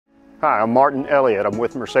Hi, I'm Martin Elliott. I'm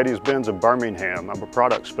with Mercedes-Benz of Birmingham. I'm a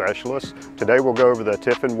product specialist. Today we'll go over the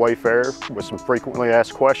Tiffin Wayfarer with some frequently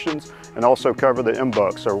asked questions and also cover the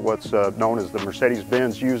MBUX, or what's known as the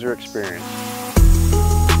Mercedes-Benz user experience.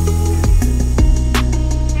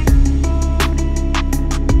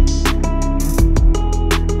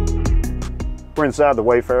 We're inside the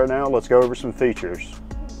Wayfarer now. Let's go over some features.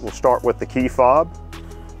 We'll start with the key fob.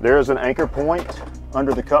 There is an anchor point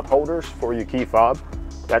under the cup holders for your key fob.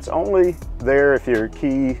 That's only there if your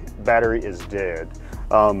key battery is dead.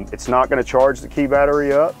 It's not going to charge the key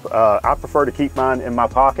battery up. I prefer to keep mine in my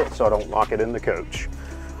pocket so I don't lock it in the coach.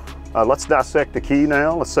 Let's dissect the key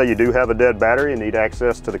now. Let's say you do have a dead battery and need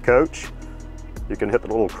access to the coach. You can hit the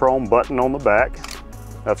little chrome button on the back.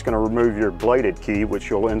 That's going to remove your bladed key, which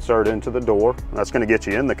you'll insert into the door. That's going to get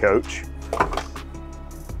you in the coach.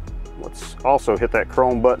 Let's also hit that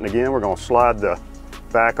chrome button again. We're going to slide the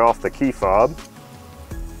back off the key fob.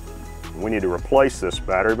 We need to replace this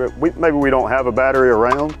battery, but maybe we don't have a battery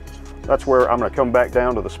around. That's where I'm going to come back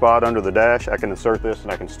down to the spot under the dash. I can insert this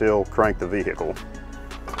and I can still crank the vehicle.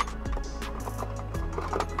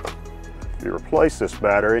 If you replace this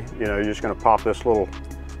battery, you're just going to pop this little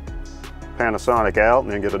Panasonic out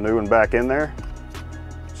and then get a new one back in there.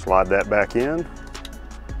 Slide that back in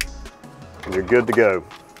and you're good to go.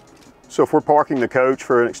 So if we're parking the coach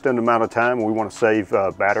for an extended amount of time and we want to save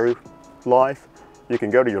battery life, you can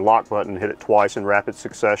go to your lock button and hit it twice in rapid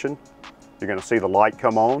succession. You're going to see the light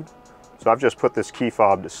come on. So I've just put this key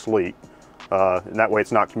fob to sleep, and that way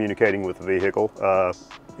it's not communicating with the vehicle,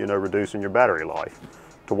 reducing your battery life.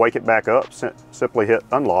 To wake it back up, simply hit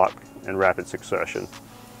unlock in rapid succession,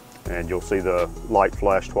 and you'll see the light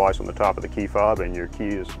flash twice on the top of the key fob and your key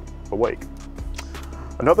is awake.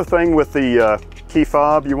 Another thing with the key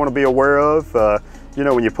fob you want to be aware of,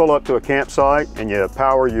 when you pull up to a campsite and you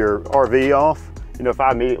power your RV off, if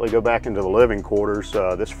I immediately go back into the living quarters,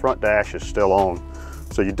 this front dash is still on.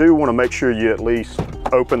 So you do want to make sure you at least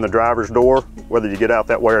open the driver's door, whether you get out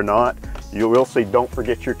that way or not. You will see, don't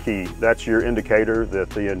forget your key. That's your indicator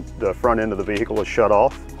that the front end of the vehicle is shut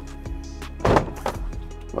off.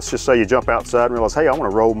 Let's just say you jump outside and realize, hey, I want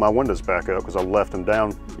to roll my windows back up because I left them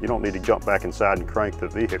down. You don't need to jump back inside and crank the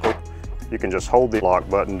vehicle. You can just hold the lock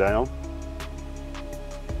button down.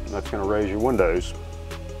 And that's going to raise your windows.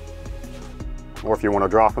 Or if you want to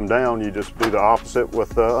drop them down, you just do the opposite with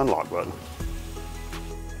the unlock button.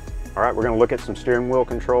 All right, we're going to look at some steering wheel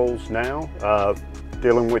controls now,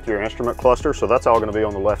 dealing with your instrument cluster. So that's all going to be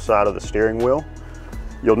on the left side of the steering wheel.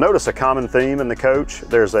 You'll notice a common theme in the coach.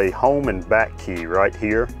 There's a home and back key right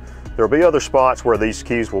here. There'll be other spots where these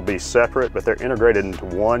keys will be separate, but they're integrated into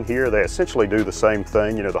one here. They essentially do the same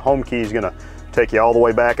thing. The home key is going to take you all the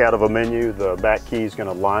way back out of a menu. The back key is going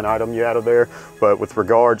to line item you out of there. But with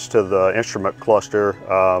regards to the instrument cluster,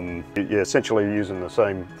 you're essentially using the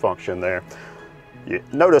same function there. You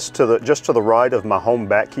notice just to the right of my home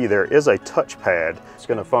back key, there is a touchpad. It's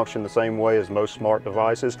going to function the same way as most smart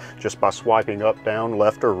devices, just by swiping up, down,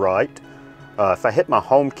 left, or right. If I hit my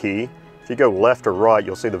home key, if you go left or right,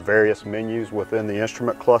 you'll see the various menus within the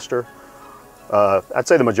instrument cluster. I'd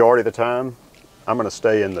say the majority of the time, I'm going to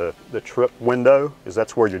stay in the trip window, because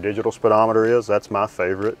that's where your digital speedometer is. That's my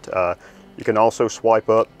favorite. You can also swipe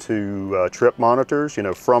up to trip monitors,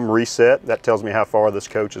 from reset. That tells me how far this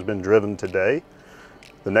coach has been driven today.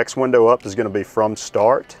 The next window up is going to be from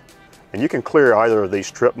start. And you can clear either of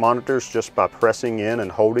these trip monitors just by pressing in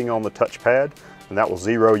and holding on the touchpad, and that will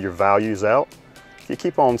zero your values out. If you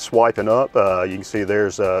keep on swiping up, you can see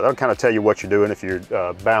that'll kind of tell you what you're doing if you're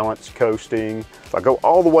balanced, coasting. If I go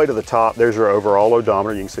all the way to the top, there's your overall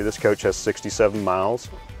odometer. You can see this coach has 67 miles.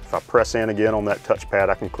 If I press in again on that touchpad,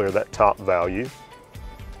 I can clear that top value.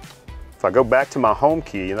 If I go back to my home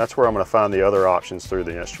key, and that's where I'm going to find the other options through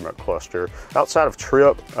the instrument cluster. Outside of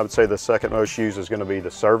trip, I would say the second most used is going to be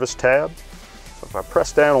the service tab. If I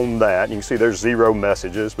press down on that, you can see there's 0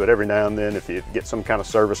 messages, but every now and then if you get some kind of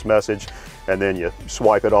service message and then you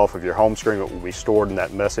swipe it off of your home screen, it will be stored in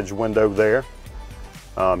that message window there.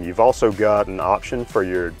 You've also got an option for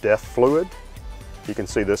your DEF fluid. You can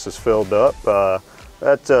see this is filled up.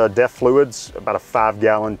 That DEF fluid's about a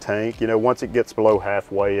 5-gallon tank. Once it gets below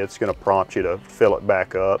halfway, it's going to prompt you to fill it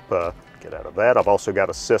back up. Get out of that. I've also got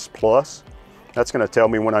Assist Plus. That's going to tell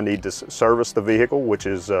me when I need to service the vehicle, which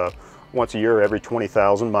is once a year, every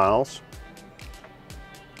 20,000 miles.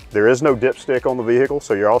 There is no dipstick on the vehicle,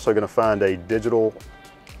 so you're also going to find a digital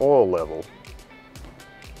oil level.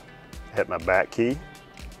 Hit my back key. You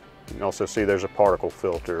can also see there's a particle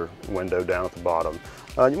filter window down at the bottom.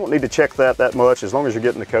 You won't need to check that much. As long as you're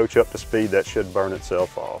getting the coach up to speed, that should burn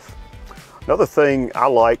itself off. Another thing I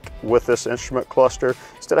like with this instrument cluster,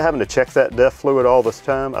 instead of having to check that DEF fluid all this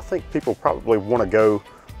time, I think people probably want to go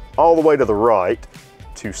all the way to the right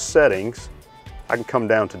to settings. I can come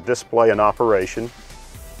down to display and operation.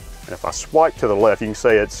 And if I swipe to the left, you can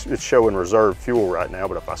say it's showing reserve fuel right now,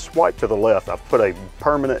 but if I swipe to the left, I've put a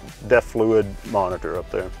permanent DEF fluid monitor up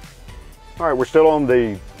there. All right, we're still on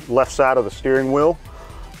the left side of the steering wheel.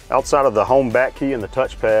 Outside of the home back key and the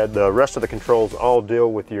touchpad, the rest of the controls all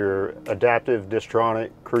deal with your adaptive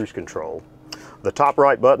Distronic cruise control. The top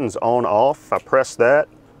right button's on off. If I press that,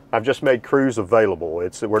 I've just made cruise available.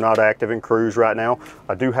 We're not active in cruise right now.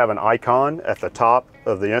 I do have an icon at the top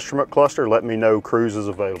of the instrument cluster letting me know cruise is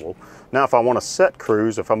available. Now if I want to set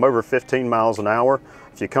cruise, if I'm over 15 miles an hour,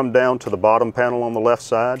 if you come down to the bottom panel on the left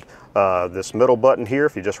side, this middle button here,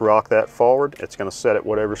 if you just rock that forward, it's going to set it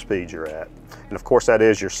whatever speed you're at. And of course that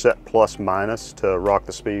is your set plus minus to rock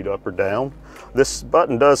the speed up or down. This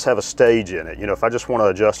button does have a stage in it. You know, if I just want to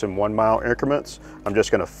adjust in 1 mile increments, I'm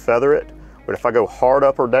just going to feather it. But if I go hard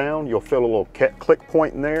up or down, you'll feel a little click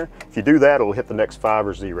point in there. If you do that, it'll hit the next 5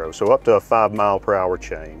 or 0. So up to a 5 mile per hour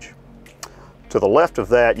change. To the left of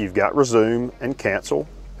that, you've got resume and cancel.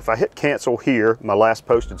 If I hit cancel here, my last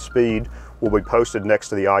posted speed will be posted next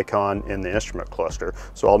to the icon in the instrument cluster.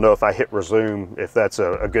 So I'll know if I hit resume, if that's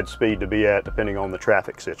a good speed to be at, depending on the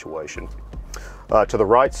traffic situation. To the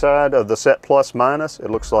right side of the set plus minus, it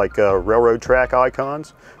looks like railroad track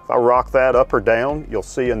icons. If I rock that up or down, you'll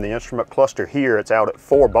see in the instrument cluster here, it's out at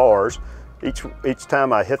 4 bars. Each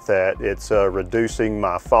time I hit that, it's reducing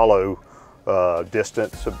my follow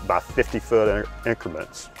distance by 50-foot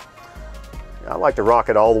increments. I like to rock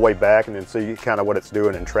it all the way back and then see kind of what it's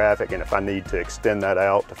doing in traffic, and if I need to extend that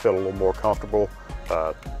out to feel a little more comfortable,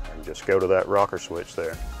 I can just go to that rocker switch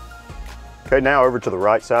there. Okay, now over to the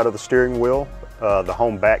right side of the steering wheel. The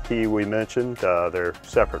home back key we mentioned, they're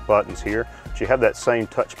separate buttons here. But you have that same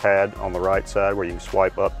touchpad on the right side where you can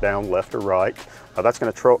swipe up, down, left, or right. That's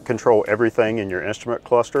going to control everything in your instrument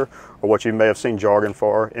cluster, or what you may have seen jargon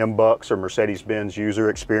for, MBUX or Mercedes-Benz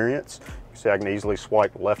user experience. You see I can easily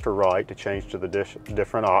swipe left or right to change to the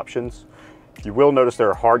different options. You will notice there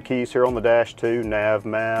are hard keys here on the dash too: nav,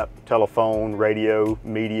 map, telephone, radio,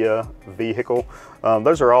 media, vehicle.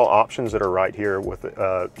 Those are all options that are right here with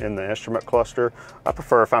in the instrument cluster. I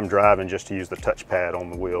prefer, if I'm driving, just to use the touchpad on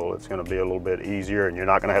the wheel. It's going to be a little bit easier, and you're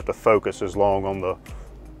not going to have to focus as long on the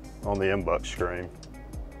MBUX screen.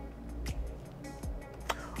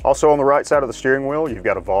 Also on the right side of the steering wheel, you've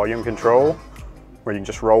got a volume control where you can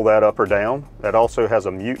just roll that up or down. That also has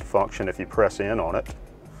a mute function if you press in on it.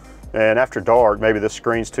 And after dark, maybe this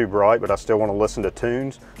screen's too bright, but I still want to listen to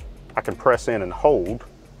tunes, I can press in and hold.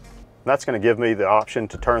 That's going to give me the option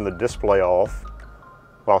to turn the display off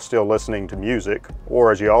while still listening to music,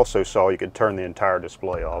 or as you also saw, you could turn the entire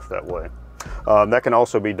display off that way. That can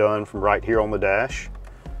also be done from right here on the dash.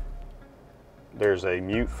 There's a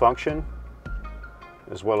mute function,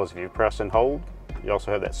 as well as if you press and hold. You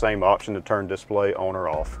also have that same option to turn display on or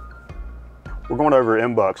off. We're going over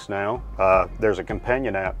MBUX now. There's a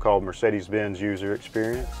companion app called Mercedes-Benz User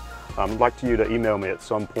Experience. I'd like you to email me at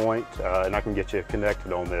some point and I can get you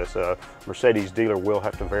connected on this. Mercedes dealer will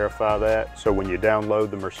have to verify that. So when you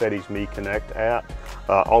download the Mercedes Me Connect app,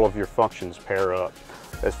 all of your functions pair up.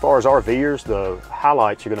 As far as RVers, the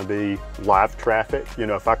highlights are going to be live traffic. You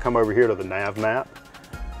know, if I come over here to the nav map,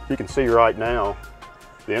 you can see right now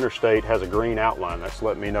the interstate has a green outline. That's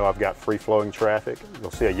letting me know I've got free-flowing traffic.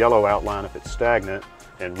 You'll see a yellow outline if it's stagnant,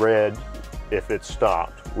 and red if it's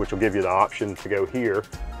stopped, which will give you the option to go here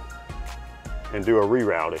and do a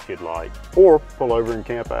reroute if you'd like, or pull over and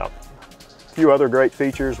camp out. A few other great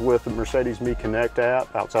features with the Mercedes Me Connect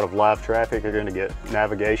app outside of live traffic. You're going to get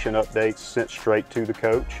navigation updates sent straight to the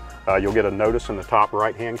coach. You'll get a notice in the top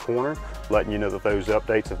right-hand corner letting you know that those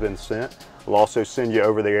updates have been sent. We'll also send you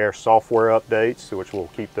over-the-air software updates, which will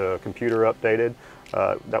keep the computer updated.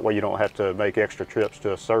 That way you don't have to make extra trips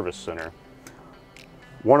to a service center.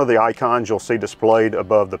 One of the icons you'll see displayed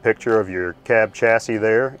above the picture of your cab chassis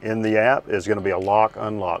there in the app is going to be a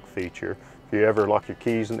lock-unlock feature. If you ever lock your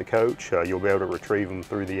keys in the coach, you'll be able to retrieve them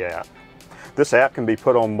through the app. This app can be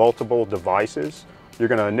put on multiple devices. You're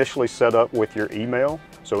going to initially set up with your email.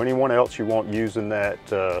 So anyone else you want using that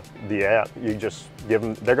the app, you just give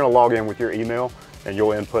them, they're going to log in with your email, and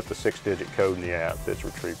you'll input the 6-digit code in the app that's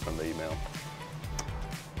retrieved from the email.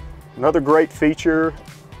 Another great feature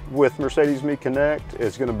with Mercedes Me Connect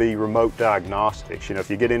is going to be remote diagnostics. You know, if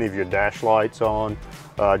you get any of your dash lights on,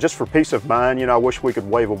 just for peace of mind, you know, I wish we could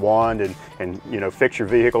wave a wand and you know, fix your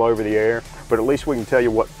vehicle over the air, but at least we can tell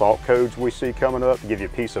you what fault codes we see coming up to give you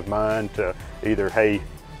peace of mind to either, hey,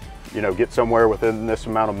 you know, get somewhere within this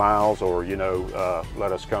amount of miles, or, you know,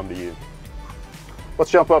 let us come to you.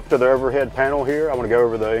 Let's jump up to the overhead panel here. I want to go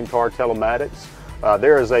over the in-car telematics.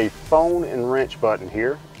 There is a phone and wrench button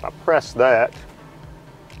here. If I press that,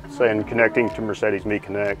 saying connecting to Mercedes Me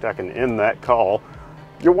Connect, I can end that call.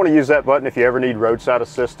 You'll want to use that button if you ever need roadside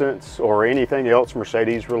assistance or anything else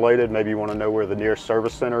Mercedes related. Maybe you want to know where the nearest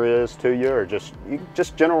service center is to you, or just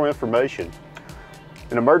general information.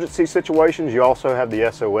 In emergency situations, you also have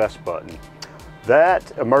the SOS button.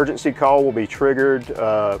 That emergency call will be triggered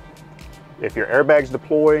if your airbags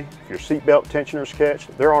deploy, if your seatbelt tensioners catch.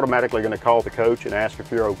 They're automatically going to call the coach and ask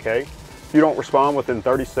if you're okay. If you don't respond within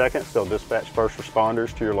 30 seconds, they'll dispatch first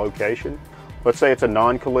responders to your location. Let's say it's a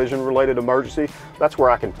non-collision related emergency. That's where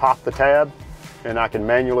I can pop the tab and I can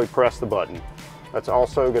manually press the button. That's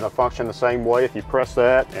also going to function the same way. If you press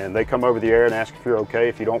that and they come over the air and ask if you're okay,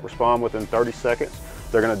 if you don't respond within 30 seconds,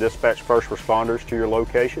 they're going to dispatch first responders to your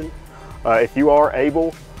location. If you are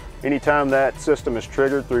able, anytime that system is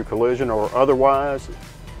triggered through collision or otherwise,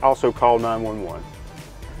 also call 911.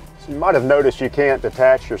 So you might have noticed you can't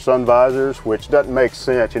detach your sun visors, which doesn't make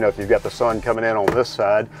sense, you know, if you've got the sun coming in on this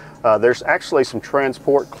side. There's actually some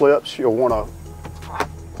transport clips you'll want to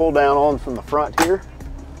pull down on from the front here.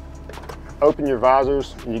 Open your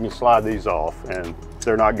visors and you can slide these off, and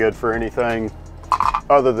they're not good for anything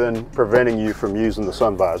other than preventing you from using the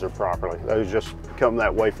sun visor properly. Those just come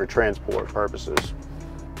that way for transport purposes.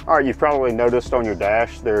 All right, you've probably noticed on your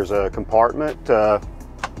dash there's a compartment.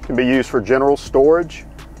 Can be used for general storage.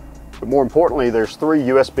 But more importantly, there's 3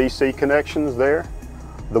 USB-C connections there.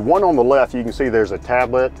 The one on the left, you can see there's a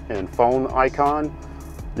tablet and phone icon.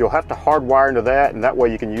 You'll have to hardwire into that, and that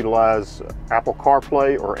way you can utilize Apple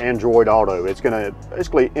CarPlay or Android Auto. It's going to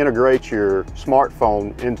basically integrate your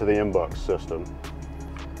smartphone into the inbox system.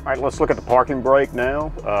 All right, let's look at the parking brake now.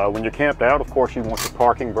 When you're camped out, of course, you want the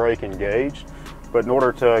parking brake engaged. But in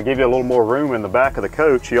order to give you a little more room in the back of the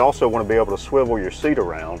coach, you also want to be able to swivel your seat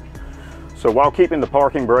around. So while keeping the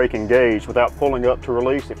parking brake engaged without pulling up to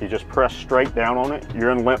release, if you just press straight down on it, you're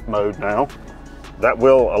in limp mode now. That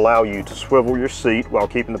will allow you to swivel your seat while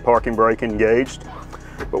keeping the parking brake engaged.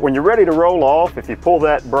 But when you're ready to roll off, if you pull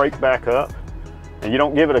that brake back up and you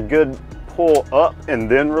don't give it a good pull up and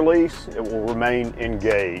then release, it will remain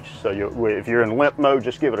engaged. So if you're in limp mode,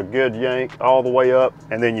 just give it a good yank all the way up,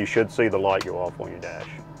 and then you should see the light go off on your dash.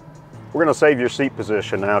 We're going to save your seat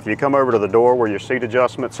position. Now, if you come over to the door where your seat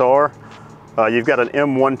adjustments are, you've got an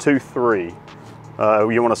M123.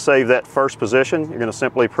 You want to save that first position. You're going to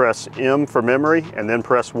simply press M for memory and then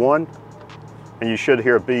press 1, and you should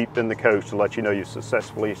hear a beep in the coach to let you know you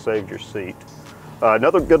successfully saved your seat.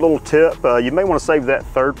 Another good little tip, you may want to save that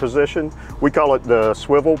third position. We call it the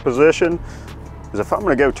swivel position, is if I'm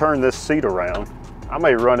going to go turn this seat around, I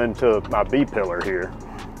may run into my B pillar here.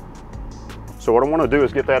 So what I want to do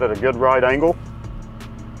is get that at a good right angle.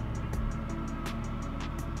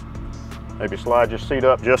 Maybe slide your seat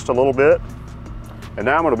up just a little bit. And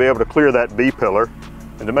now I'm going to be able to clear that B pillar.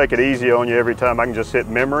 And to make it easy on you every time, I can just hit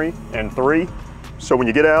memory and 3. So when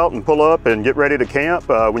you get out and pull up and get ready to camp,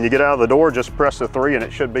 when you get out of the door, just press the 3 and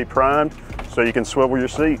it should be primed so you can swivel your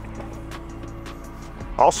seat.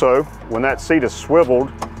 Also, when that seat is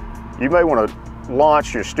swiveled, you may want to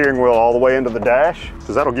launch your steering wheel all the way into the dash,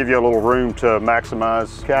 because that'll give you a little room to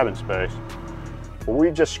maximize cabin space. Well,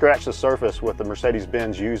 we just scratched the surface with the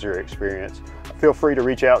Mercedes-Benz user experience. Feel free to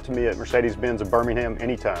reach out to me at Mercedes-Benz of Birmingham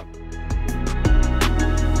anytime.